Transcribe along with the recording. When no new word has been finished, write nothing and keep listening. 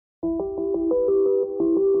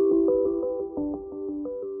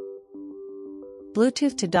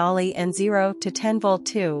Bluetooth to DALI and 0 to 10V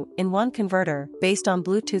 2-in-1 converter based on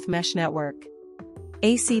Bluetooth mesh network.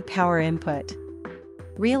 AC power input.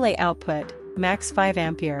 Relay output, max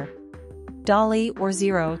 5A. DALI or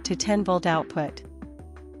 0 to 10V output.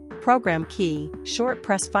 Program key, short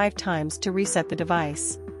press 5 times to reset the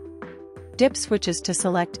device. Dip switches to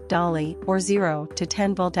select DALI or 0 to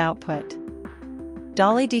 10V output.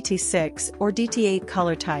 DALI DT6 or DT8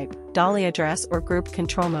 color type, DALI address or group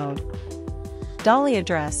control mode. DALI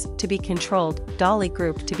address to be controlled, DALI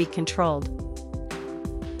group to be controlled.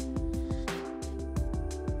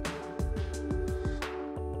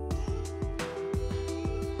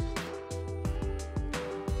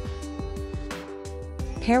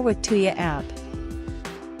 Pair with Tuya app.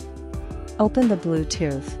 Open the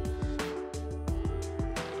Bluetooth.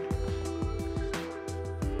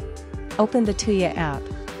 Open the Tuya app.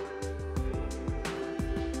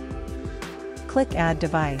 Click Add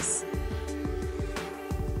Device.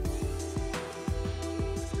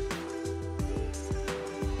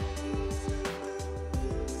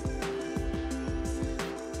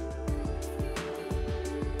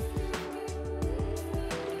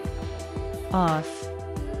 Off.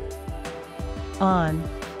 On.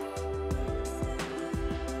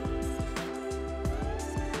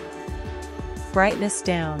 Brightness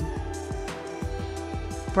down.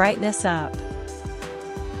 Brightness up.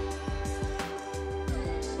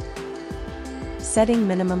 Setting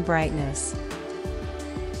minimum brightness.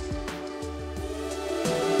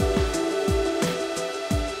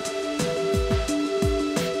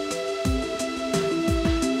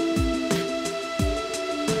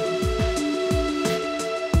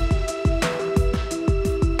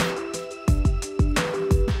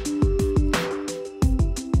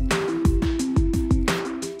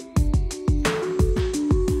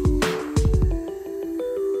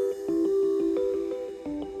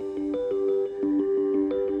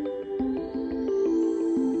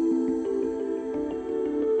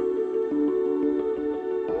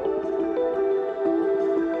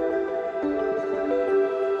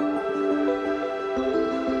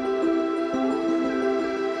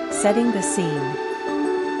 Setting the scene.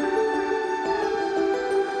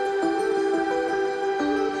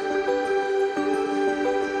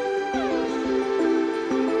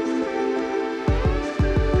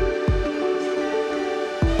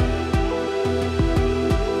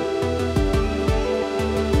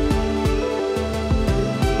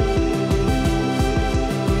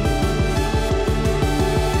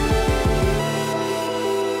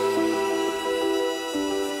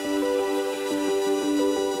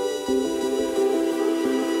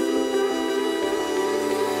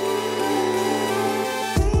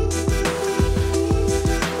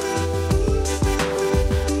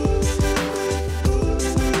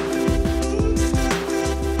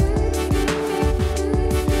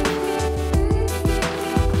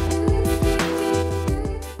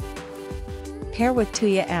 Pair with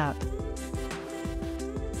Tuya app.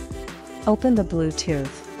 Open the Bluetooth.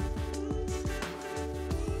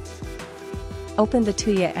 Open the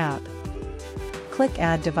Tuya app. Click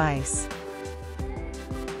Add Device.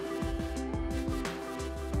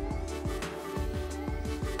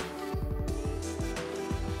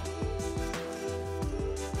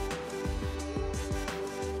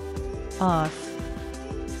 Off.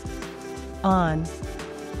 On.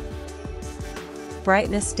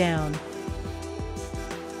 Brightness down.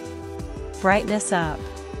 Brightness up.